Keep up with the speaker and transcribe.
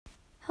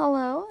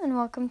Hello and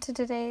welcome to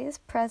today's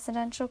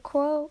presidential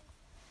quote.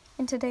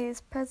 In today's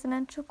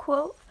presidential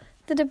quote,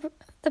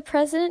 the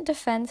president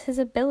defends his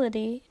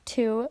ability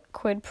to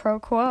quid pro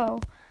quo.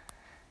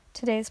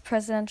 Today's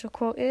presidential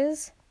quote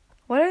is,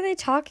 "What are they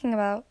talking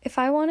about? If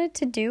I wanted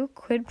to do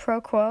quid pro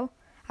quo,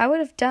 I would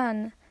have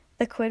done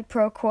the quid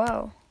pro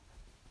quo."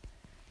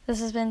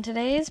 This has been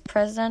today's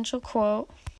presidential quote.